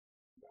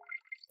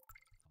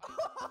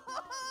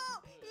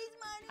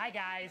Hi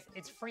guys,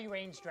 it's Free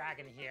Range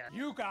Dragon here.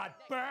 You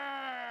got burned!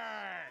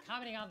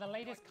 Commenting on the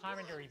latest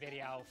commentary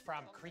video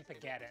from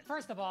Creepageddon.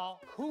 First of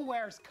all, who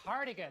wears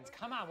cardigans?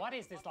 Come on, what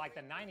is this, like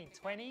the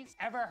 1920s?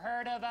 Ever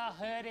heard of a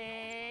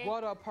hoodie?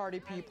 What up, party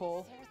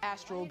people?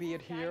 Astro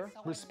Beard here.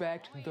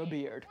 Respect the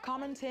beard.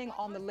 Commenting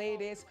on the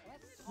latest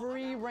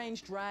Free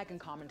Range Dragon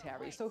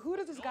commentary. So who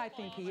does this guy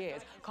think he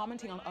is?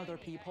 Commenting on other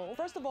people.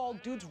 First of all,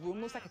 dude's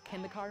room looks like a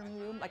kindergarten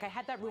room. Like I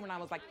had that room when I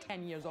was like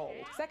 10 years old.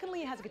 Secondly,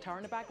 he has a guitar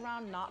in the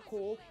background, not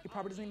cool. He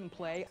probably doesn't even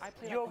play. I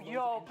play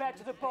Yo, Back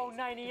to the Bone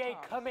 98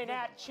 coming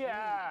at ya!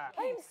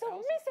 I am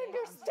so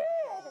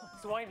misunderstood!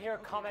 So I'm here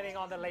commenting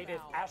on the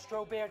latest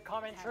Astro Beard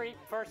commentary.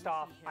 First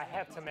off, I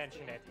have to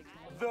mention it.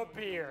 The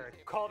beard.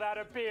 Call that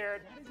a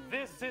beard.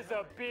 This is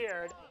a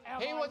beard.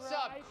 Hey, what's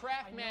up?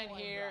 Craftman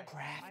here.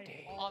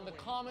 Crafty. On the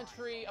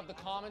commentary of the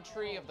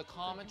commentary of the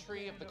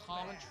commentary of the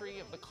commentary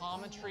of the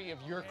commentary of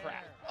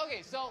Yourcraft.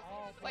 Okay, so,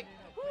 like,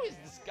 who is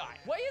this guy?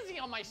 Why is he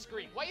on my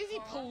screen? Why is he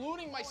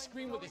polluting my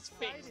screen with his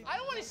face? I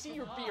don't want to see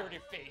your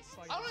bearded face.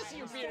 I don't want to see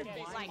your bearded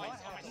face on my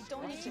You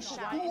don't need to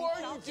shout. Who are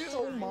you, dude?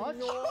 so much.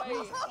 Noise.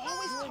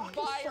 Always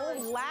talking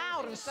so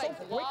loud and so like,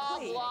 quickly. blah,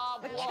 blah.